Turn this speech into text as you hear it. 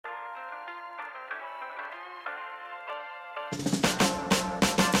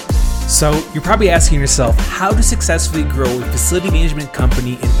So you're probably asking yourself how to successfully grow a facility management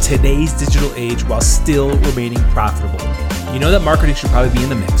company in today's digital age while still remaining profitable. You know that marketing should probably be in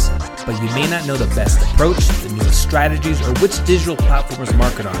the mix, but you may not know the best approach, the newest strategies, or which digital platforms to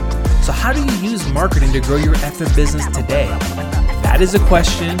market on. So how do you use marketing to grow your effing business today? That is a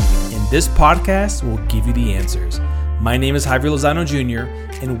question, and this podcast will give you the answers. My name is Javier Lozano Jr.,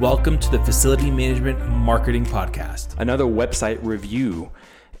 and welcome to the Facility Management Marketing Podcast. Another website review.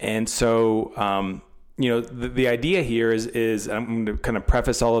 And so, the idea here is I'm going to kind of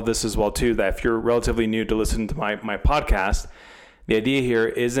preface all of this as well, too, that if you're relatively new to listen to my podcast, the idea here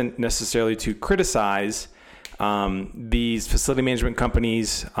isn't necessarily to criticize these facility management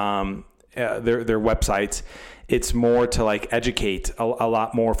companies, their websites. It's more to educate a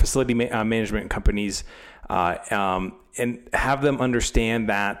lot more facility management companies and have them understand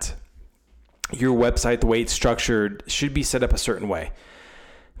that your website, the way it's structured, should be set up a certain way.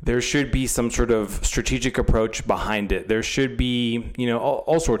 There should be some sort of strategic approach behind it. There should be,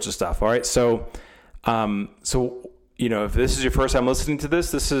 all sorts of stuff. All right. So, if this is your first time listening to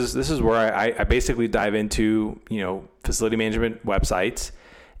this is where I basically dive into, facility management websites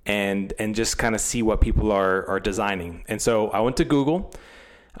and just kind of see what people are designing. And so I went to Google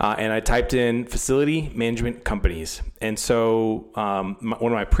and I typed in facility management companies. And so one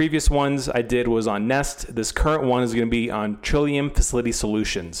of my previous ones I did was on Nest. This current one is going to be on Trillium Facility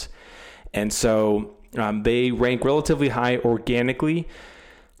Solutions. And so they rank relatively high organically.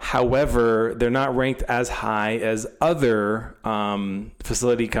 However, they're not ranked as high as other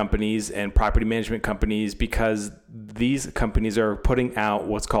facility companies and property management companies because these companies are putting out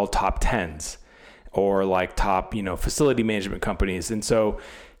what's called top 10s or top, facility management companies. And so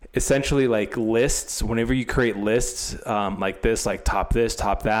essentially lists, whenever you create lists like this, top this,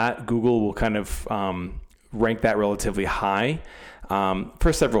 top that, Google will kind of rank that relatively high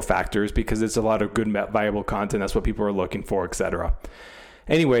for several factors because it's a lot of good, valuable content. That's what people are looking for, etc.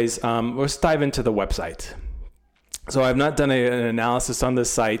 Anyways, let's dive into the website. So I've not done an analysis on this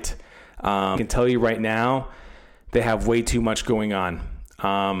site. I can tell you right now, they have way too much going on.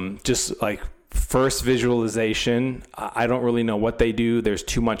 First visualization, I don't really know what they do. There's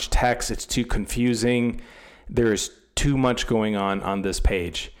too much text. It's too confusing. There's too much going on this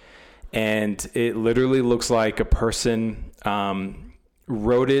page. And it literally looks like a person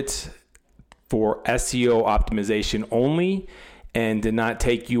wrote it for SEO optimization only and did not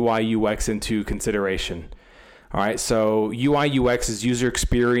take UI UX into consideration. All right, so UI UX is user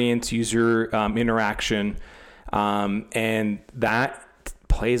experience, user interaction, and that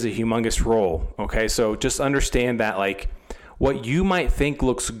plays a humongous role. Okay, so just understand that what you might think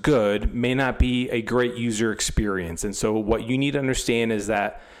looks good may not be a great user experience. And so what you need to understand is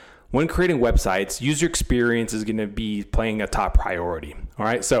that when creating websites, user experience is going to be playing a top priority. All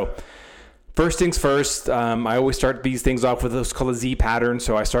right, so first things first, I always start these things off with what's called a Z pattern.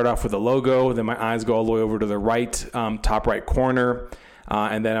 So I start off with a logo, then my eyes go all the way over to the right, top right corner.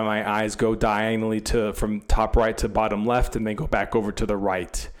 And then my eyes go diagonally from top right to bottom left, and they go back over to the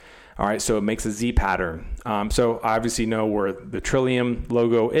right. All right, so it makes a Z pattern. So I obviously know where the Trillium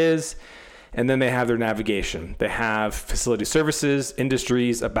logo is, and then they have their navigation. They have facility services,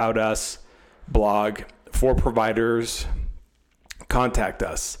 industries, about us, blog, for providers, contact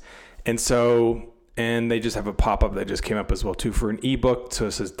us. And they just have a pop-up that just came up as well too for an ebook. So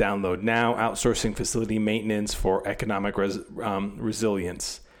it says download now, outsourcing facility maintenance for economic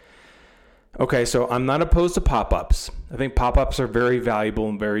resilience. Okay, so I'm not opposed to pop-ups. I think pop-ups are very valuable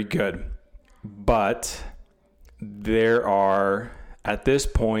and very good. But there are, at this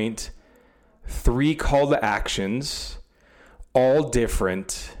point, 3 call to actions, all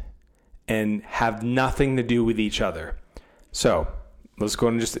different and have nothing to do with each other. So let's go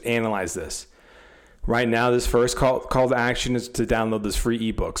and just analyze this. Right now, this first call to action is to download this free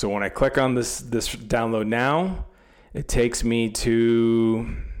ebook. So when I click on this download now, it takes me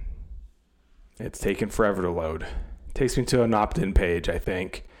to, it's taken forever to load. It takes me to an opt-in page, I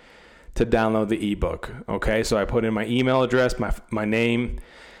think, to download the ebook. Okay, so I put in my email address, my name,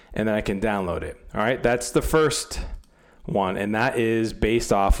 and then I can download it. All right, that's the first one, and that is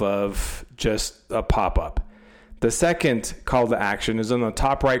based off of just a pop-up. The second call to action is on the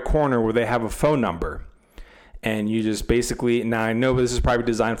top right corner where they have a phone number. And you just basically, now I know this is probably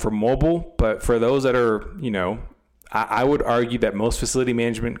designed for mobile, but for those that are, I would argue that most facility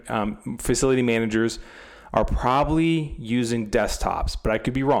managers are probably using desktops, but I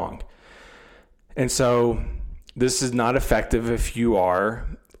could be wrong. And so this is not effective if you are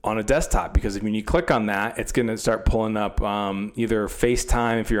on a desktop, because when you click on that, it's going to start pulling up either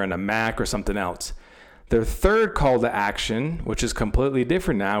FaceTime if you're on a Mac or something else. Their third call to action, which is completely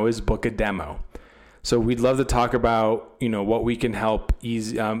different now, is book a demo. So we'd love to talk about, what we can help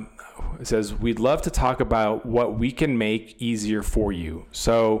easy. It says, we'd love to talk about what we can make easier for you.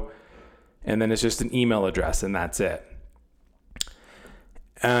 So, and then it's just an email address and that's it.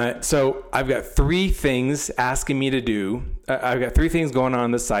 So I've got three things asking me to do. I've got three things going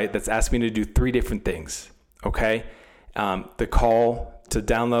on the site that's asking me to do three different things. Okay. The call to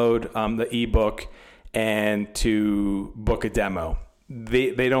download the ebook and to book a demo.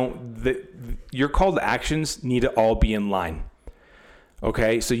 Your call to actions need to all be in line.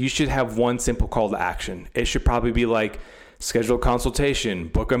 Okay. So you should have one simple call to action. It should probably be like schedule a consultation,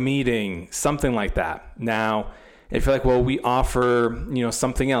 book a meeting, something like that. Now, if you're like, well, we offer,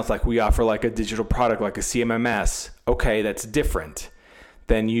 something else, like we offer like a digital product, like a CMMS. Okay, that's different.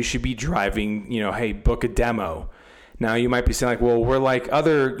 Then you should be driving, hey, book a demo. Now you might be saying like, well, we're like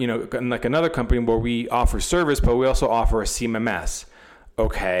other, like another company where we offer service, but we also offer a CMMS.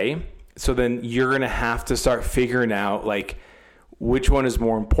 Okay, so then you're going to have to start figuring out like which one is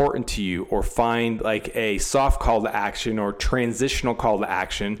more important to you, or find like a soft call to action or transitional call to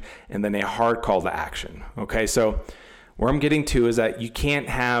action and then a hard call to action. Okay. So where I'm getting to is that you can't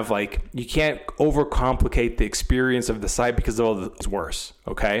overcomplicate the experience of the site because it's worse.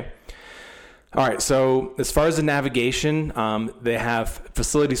 Okay. All right. So as far as the navigation, they have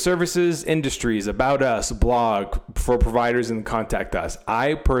facility services, industries, about us, blog for providers, and contact us.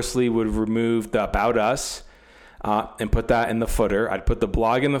 I personally would remove the about us, and put that in the footer. I'd put the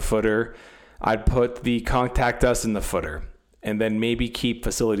blog in the footer. I'd put the contact us in the footer, and then maybe keep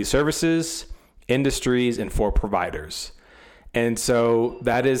facility services, industries, and for providers. And so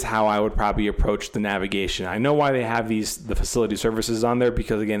that is how I would probably approach the navigation. I know why they have the facility services on there,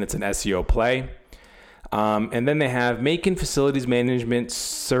 because again, it's an SEO play. And then they have making facilities management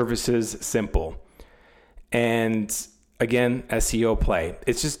services simple. And again, SEO play.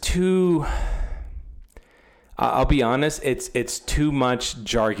 It's just too... I'll be honest, it's too much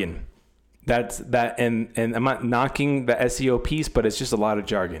jargon. And I'm not knocking the SEO piece, but it's just a lot of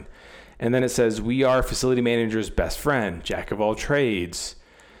jargon. And then it says, we are facility manager's best friend, jack of all trades,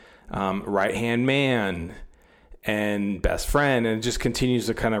 right-hand man, and best friend, and it just continues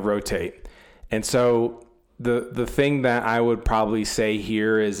to kind of rotate. And so the thing that I would probably say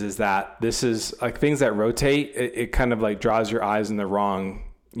here is that this is like things that rotate, it kind of like draws your eyes in the wrong,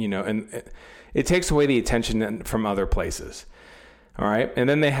 and it takes away the attention from other places. All right. And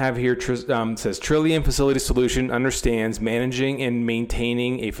then they have here, says Trillium Facility Solution understands managing and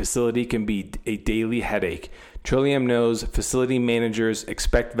maintaining a facility can be a daily headache. Trillium knows facility managers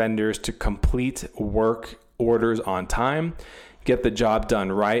expect vendors to complete work orders on time, get the job done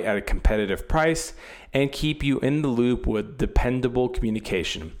right at a competitive price, and keep you in the loop with dependable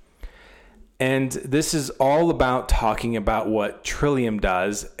communication. And this is all about talking about what Trillium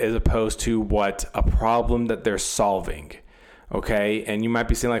does as opposed to what a problem that they're solving. Okay. And you might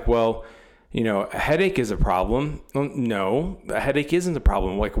be saying like, well, a headache is a problem. No, a headache isn't a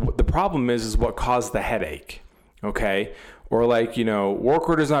problem. Like the problem is what caused the headache. Okay. Or like, work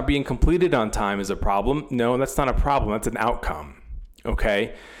orders not being completed on time is a problem. No, that's not a problem. That's an outcome.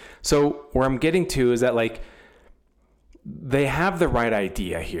 Okay. So where I'm getting to is that like they have the right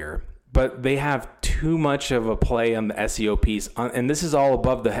idea here, but they have too much of a play on the SEO piece, and this is all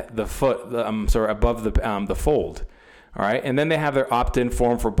above the fold. All right, and then they have their opt-in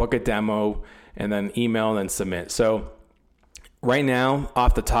form for book a demo, and then email and then submit. So right now,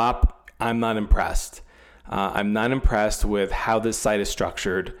 off the top, I'm not impressed. I'm not impressed with how this site is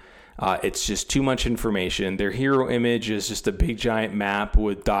structured. It's just too much information. Their hero image is just a big giant map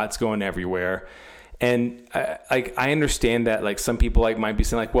with dots going everywhere, and I understand that like some people like might be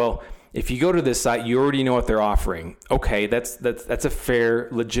saying like, well, if you go to this site, you already know what they're offering. Okay, that's a fair,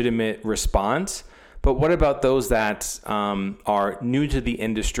 legitimate response. But what about those that are new to the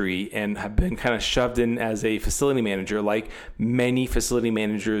industry and have been kind of shoved in as a facility manager? Like many facility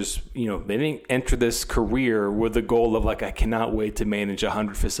managers, they didn't enter this career with the goal of like, I cannot wait to manage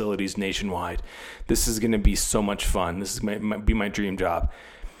 100 facilities nationwide. This is going to be so much fun. This is might be my dream job.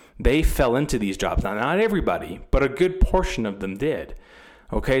 They fell into these jobs. Now, not everybody, but a good portion of them did.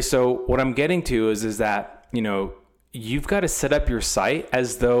 Okay, so what I'm getting to is that, you've got to set up your site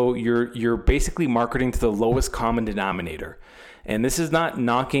as though you're basically marketing to the lowest common denominator. And this is not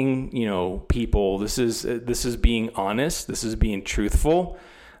knocking, people. This is being honest. This is being truthful.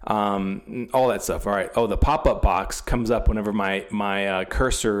 All that stuff. All right. Oh, the pop-up box comes up whenever my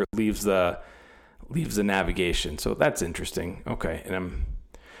cursor leaves the navigation. So that's interesting. Okay. And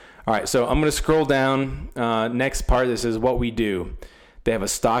all right. So I'm going to scroll down. Next part. This is what we do. They have a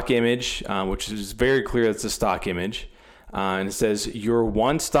stock image, which is very clear it's a stock image. And it says, your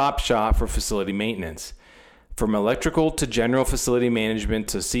one-stop shop for facility maintenance. From electrical to general facility management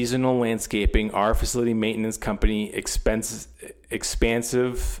to seasonal landscaping, our facility maintenance company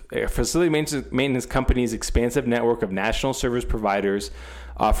facility maintenance company's expansive network of national service providers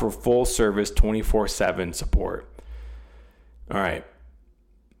offer full service 24/7 support. All right.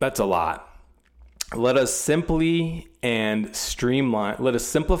 That's a lot. Let us simplify and streamline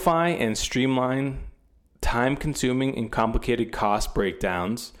time-consuming and complicated cost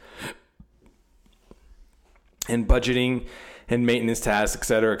breakdowns and budgeting and maintenance tasks, et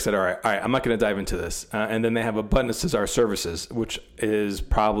cetera, et cetera. All right, I'm not going to dive into this. And then they have a button that says our services, which is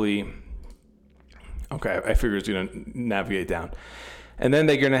probably, okay, I figure it's going to navigate down. And then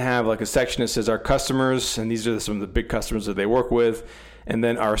they're going to have like a section that says our customers, and these are some of the big customers that they work with, and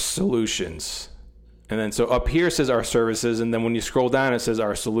then our solutions. And then so up here it says our services, and then when you scroll down, it says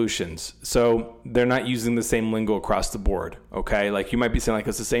our solutions. So they're not using the same lingo across the board, okay? Like you might be saying like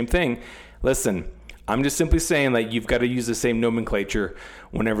it's the same thing. Listen, I'm just simply saying like you've got to use the same nomenclature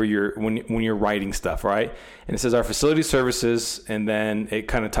whenever when you're writing stuff, right? And it says our facility services, and then it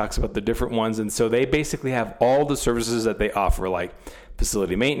kind of talks about the different ones. And so they basically have all the services that they offer, like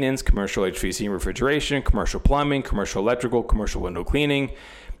facility maintenance, commercial HVAC and refrigeration, commercial plumbing, commercial electrical, commercial window cleaning.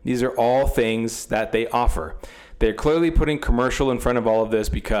 These are all things that they offer. They're clearly putting commercial in front of all of this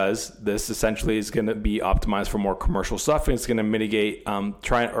because this essentially is going to be optimized for more commercial stuff, and it's going to mitigate,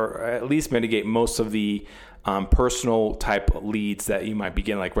 or at least mitigate most of the personal type leads that you might be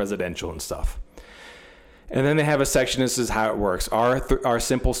getting, like residential and stuff. And then they have a section that says how it works. Our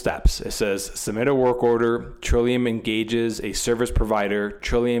simple steps. It says submit a work order. Trillium engages a service provider.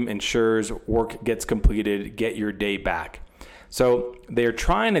 Trillium ensures work gets completed. Get your day back. So they're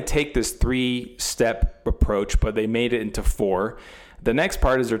trying to take this 3-step approach, but they made it into 4. The next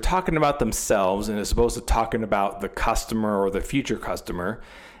part is they're talking about themselves, and it's supposed to talking about the customer or the future customer.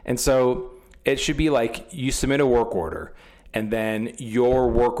 And so it should be like you submit a work order, and then your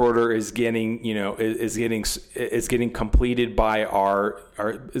work order is getting completed by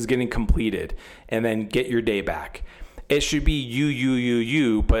is getting completed, and then get your day back. It should be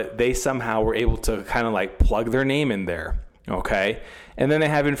you, but they somehow were able to kind of like plug their name in there. Okay. And then they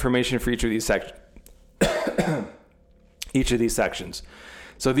have information for each of these sections.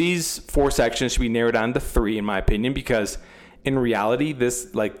 So these 4 sections should be narrowed down to 3 in my opinion, because in reality,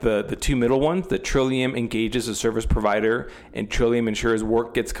 this, like the 2 middle ones, the Trillium engages a service provider and Trillium ensures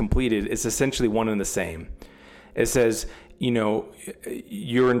work gets completed, is essentially one and the same. It says,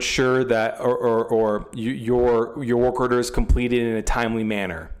 you're ensured that, or your work order is completed in a timely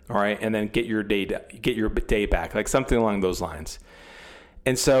manner. All right. And then get your day back, like something along those lines.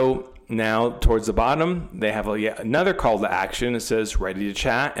 And so now towards the bottom, they have another call to action. It says ready to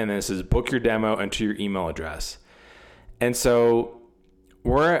chat. And then it says book your demo, enter your email address. And so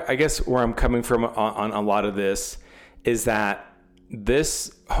where I'm coming from on a lot of this is that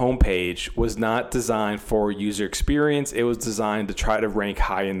this homepage was not designed for user experience. It was designed to try to rank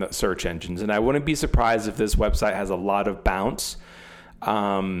high in the search engines. And I wouldn't be surprised if this website has a lot of bounce.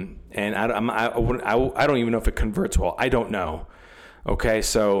 And I don't even know if it converts well. I don't know. Okay.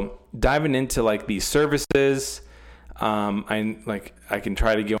 So diving into like these services, I can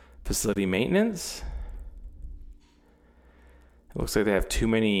try to get facility maintenance. It looks like they have too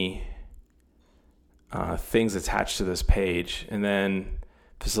many things attached to this page, and then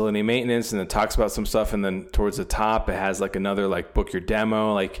facility maintenance, and it talks about some stuff, and then towards the top it has like another like book your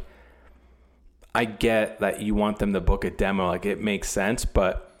demo. Like I get that you want them to book a demo, like it makes sense,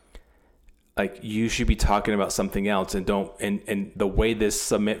 but like you should be talking about something else, and the way this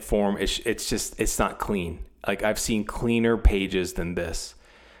submit form, it's not clean. Like I've seen cleaner pages than this.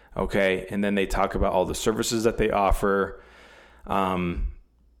 Okay. And then they talk about all the services that they offer,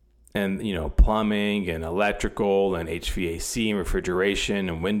 and plumbing and electrical and HVAC and refrigeration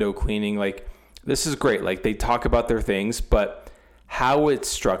and window cleaning. Like this is great. Like they talk about their things, but how it's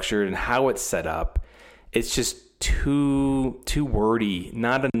structured and how it's set up, it's just too wordy,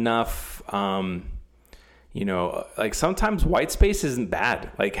 not enough. Like sometimes white space isn't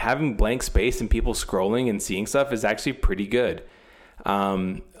bad. Like having blank space and people scrolling and seeing stuff is actually pretty good.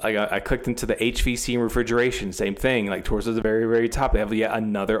 I clicked into the HVAC and refrigeration, same thing. Like towards the very, very top, they have yet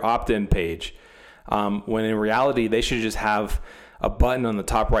another opt-in page. When in reality, they should just have a button on the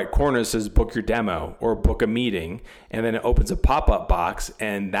top right corner that says book your demo or book a meeting. And then it opens a pop-up box,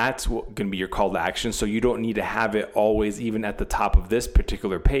 and that's going to be your call to action. So you don't need to have it always even at the top of this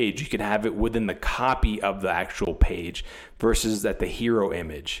particular page. You can have it within the copy of the actual page versus at the hero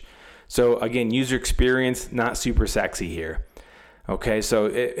image. So again, user experience, not super sexy here. Okay, so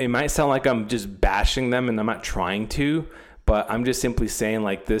it might sound like I'm just bashing them, and I'm not trying to, but I'm just simply saying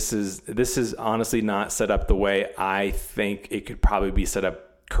like this is honestly not set up the way I think it could probably be set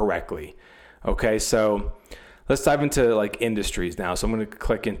up correctly. Okay, so let's dive into like industries now. So I'm going to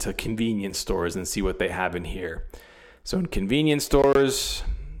click into convenience stores and see what they have in here. So in convenience stores,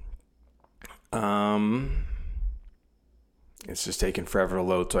 it's just taking forever to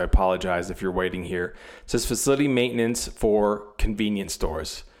load, so I apologize if you're waiting here. It says facility maintenance for convenience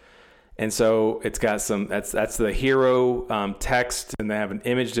stores. And so it's got some, that's the hero text, and they have an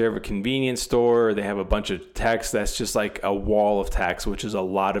image there of a convenience store. They have a bunch of text that's just like a wall of text, which is a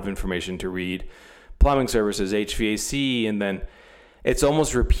lot of information to read. Plumbing services, HVAC, and then it's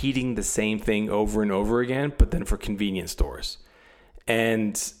almost repeating the same thing over and over again, but then for convenience stores.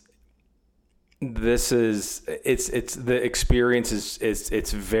 And this is, it's the experience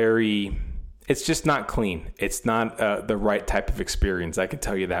it's very, it's just not clean. It's not the right type of experience. I can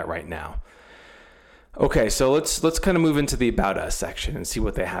tell you that right now. Okay, so let's kind of move into the About Us section and see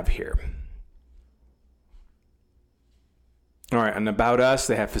what they have here. All right, on About Us,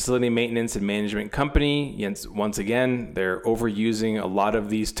 they have facility maintenance and management company. Once again, they're overusing a lot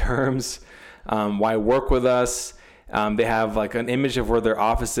of these terms. Why work with us? They have like an image of where their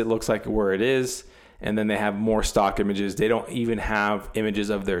office, it looks like where it is. And then they have more stock images. They don't even have images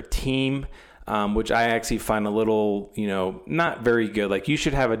of their team, which I actually find a little, not very good. Like you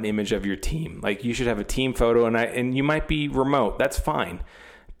should have an image of your team. Like you should have a team photo, and you might be remote. That's fine.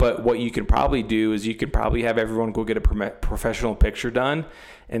 But what you can probably do is you could probably have everyone go get a professional picture done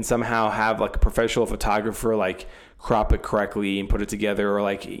and somehow have like a professional photographer like crop it correctly and put it together, or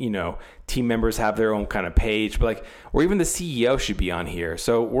like, team members have their own kind of page, but like, or even the CEO should be on here.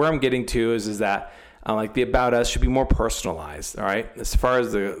 So where I'm getting to is that like the About Us should be more personalized. All right. As far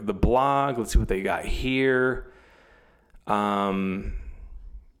as the blog, let's see what they got here. They've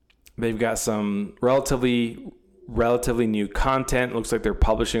got some relatively new content. Looks like they're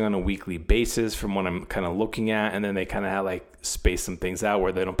publishing on a weekly basis from what I'm kind of looking at. And then they kind of have like space some things out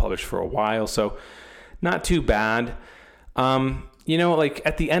where they don't publish for a while. So not too bad. Like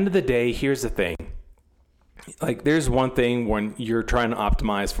at the end of the day, here's the thing. Like there's one thing when you're trying to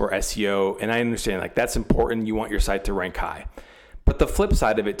optimize for SEO, and I understand like that's important. You want your site to rank high. But the flip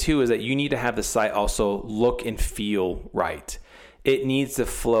side of it too is that you need to have the site also look and feel right. It needs to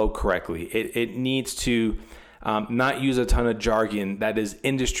flow correctly. It needs to not use a ton of jargon that is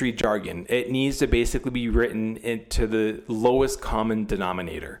industry jargon. It needs to basically be written into the lowest common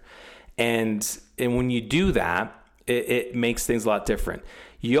denominator. And when you do that, it makes things a lot different.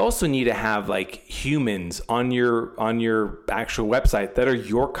 You also need to have like humans on your actual website that are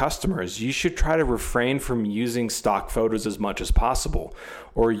your customers. You should try to refrain from using stock photos as much as possible,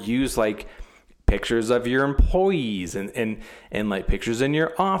 or use like pictures of your employees and like pictures in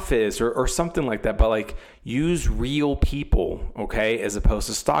your office or something like that. But like use real people, okay, as opposed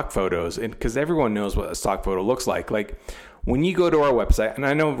to stock photos. And because everyone knows what a stock photo looks like. Like when you go to our website, and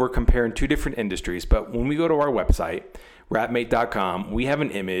I know we're comparing two different industries, but when we go to our website, wrapmate.com, we have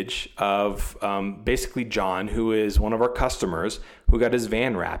an image of basically John, who is one of our customers, who got his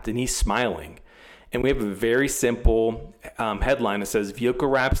van wrapped, and he's smiling. And we have a very simple headline that says vehicle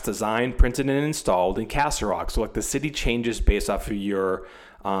wraps designed, printed, and installed in Castle Rock. So like the city changes based off of your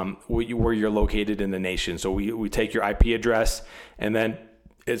where you're located in the nation. So we take your IP address, and then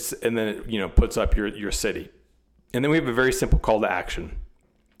it puts up your city. And then we have a very simple call to action.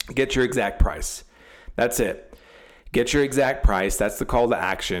 Get your exact price. That's it. Get your exact price. That's the call to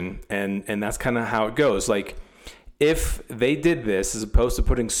action. And that's kind of how it goes. Like if they did this, as opposed to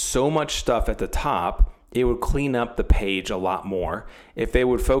putting so much stuff at the top, it would clean up the page a lot more. If they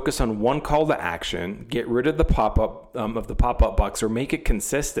would focus on one call to action, get rid of the pop-up box, or make it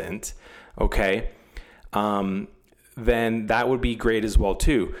consistent, okay, then that would be great as well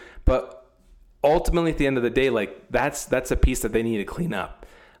too. But ultimately, at the end of the day, like that's a piece that they need to clean up.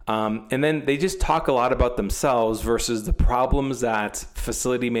 And then they just talk a lot about themselves versus the problems that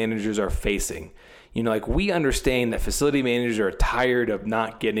facility managers are facing. Like we understand that facility managers are tired of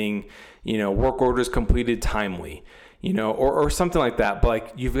not getting, work orders completed timely, or something like that. But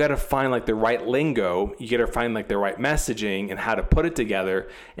like you've got to find like the right lingo. You got to find like the right messaging and how to put it together.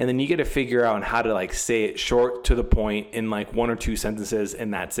 And then you got to figure out how to like say it short to the point in like one or two sentences,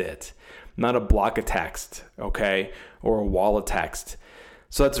 and that's it. Not a block of text, okay, or a wall of text.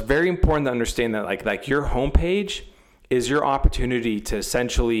 So it's very important to understand that like your homepage is your opportunity to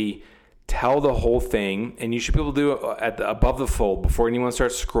essentially tell the whole thing, and you should be able to do it above the fold before anyone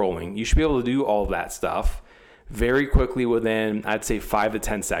starts scrolling. You should be able to do all of that stuff very quickly within, I'd say 5 to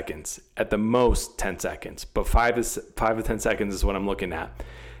 10 seconds, at the most 10 seconds, but 5 to 10 seconds is what I'm looking at.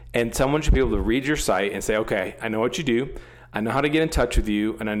 And someone should be able to read your site and say, okay, I know what you do. I know how to get in touch with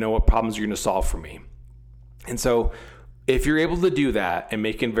you, and I know what problems you're going to solve for me. And so if you're able to do that and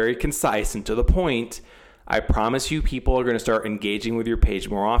make it very concise and to the point, I promise you people are going to start engaging with your page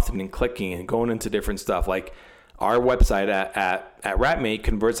more often and clicking and going into different stuff. Like our website at Ratmate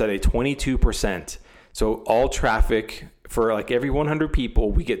converts at a 22%. So all traffic for like every 100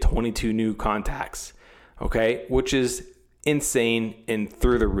 people, we get 22 new contacts, okay? Which is insane and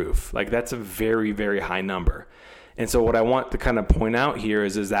through the roof. Like that's a very, very high number. And so what I want to kind of point out here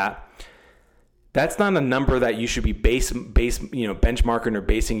is that that's not a number that you should be benchmarking or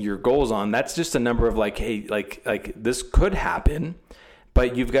basing your goals on. That's just a number of like, hey, like this could happen,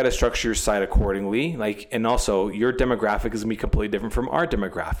 but you've got to structure your site accordingly. Like, and also your demographic is gonna be completely different from our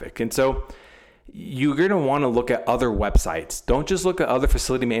demographic. And so you're going to want to look at other websites. Don't just look at other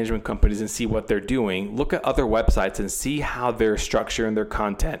facility management companies and see what they're doing. Look at other websites and see how they're structuring their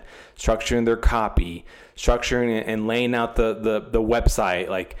content, structuring their copy, structuring and laying out the website,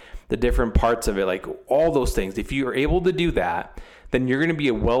 like the different parts of it, like all those things. If you are able to do that, then you're going to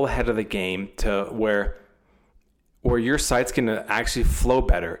be well ahead of the game to where your site's going to actually flow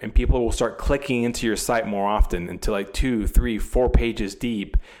better and people will start clicking into your site more often into like 2, 3, 4 pages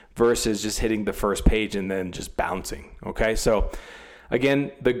deep versus just hitting the first page and then just bouncing. Okay. So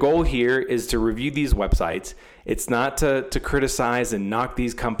again, the goal here is to review these websites. It's not to criticize and knock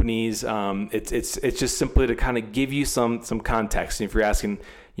these companies. It's just simply to kind of give you some context. And if you're asking,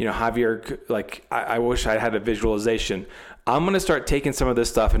 Javier, like I wish I had a visualization. I'm going to start taking some of this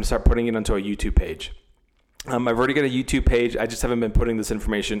stuff and start putting it onto a YouTube page. I've already got a YouTube page. I just haven't been putting this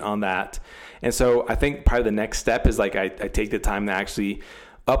information on that. And so I think probably the next step is like I take the time to actually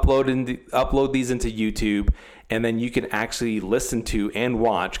upload these into YouTube, and then you can actually listen to and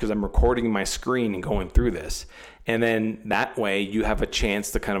watch because I'm recording my screen and going through this. And then that way you have a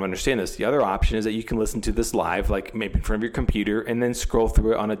chance to kind of understand this. The other option is that you can listen to this live, like maybe in front of your computer, and then scroll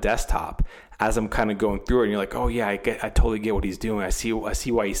through it on a desktop as I'm kind of going through it. And you're like, oh yeah, I totally get what he's doing. I see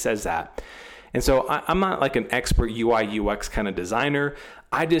why he says that. And so I'm not like an expert UI UX kind of designer.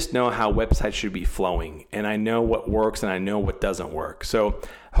 I just know how websites should be flowing, and I know what works and I know what doesn't work. So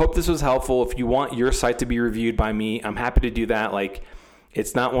hope this was helpful. If you want your site to be reviewed by me, I'm happy to do that. Like,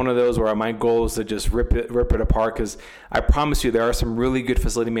 it's not one of those where my goal is to just rip it apart, because I promise you there are some really good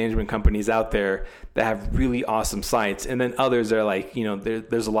facility management companies out there that have really awesome sites, and then others that are like,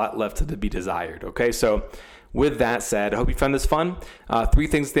 there's a lot left to be desired. Okay, so with that said, I hope you found this fun. 3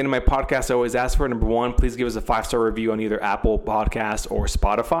 things at the end of my podcast I always ask for. Number 1, please give us a 5-star review on either Apple Podcasts or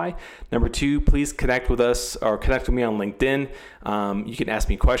Spotify. Number 2, please connect with us or connect with me on LinkedIn. You can ask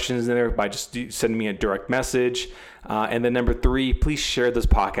me questions in there by just sending me a direct message. And then number 3, please share this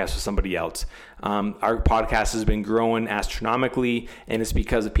podcast with somebody else. Our podcast has been growing astronomically, and it's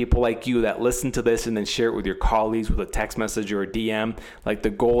because of people like you that listen to this and then share it with your colleagues with a text message or a DM. Like, the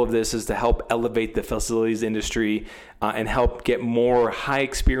goal of this is to help elevate the facilities industry and help get more high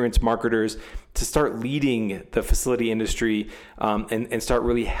experience marketers to start leading the facility industry and start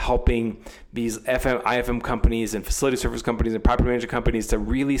really helping these IFM companies and facility service companies and property management companies to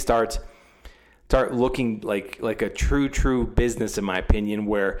really start looking like a true business, in my opinion,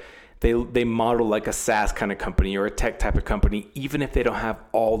 where they model like a SaaS kind of company or a tech type of company, even if they don't have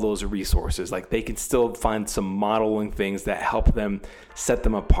all those resources. Like, they can still find some modeling things that help them set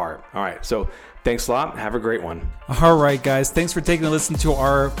them apart. All right, so thanks a lot. Have a great one. All right, guys. Thanks for taking a listen to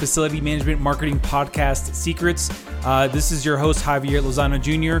our Facility Management Marketing Podcast Secrets. This is your host, Javier Lozano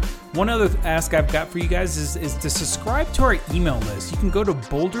Jr. One other ask I've got for you guys is to subscribe to our email list. You can go to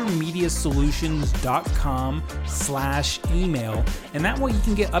bouldermediasolutions.com/email, and that way you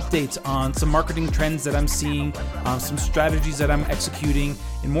can get updates on some marketing trends that I'm seeing, some strategies that I'm executing,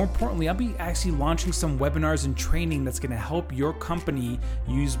 and more importantly, I'll be actually launching some webinars and training that's going to help your company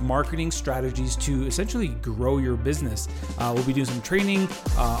use marketing strategies to essentially grow your business. We'll be doing some training,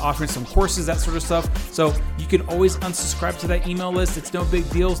 offering some courses, that sort of stuff. So you can always unsubscribe to that email list. It's no big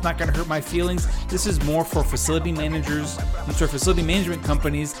deal. It's not going to hurt my feelings. This is more for facility management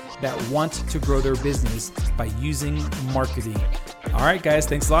companies that want to grow their business by using marketing. All right, guys,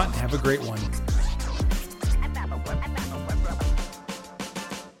 thanks a lot and have a great one.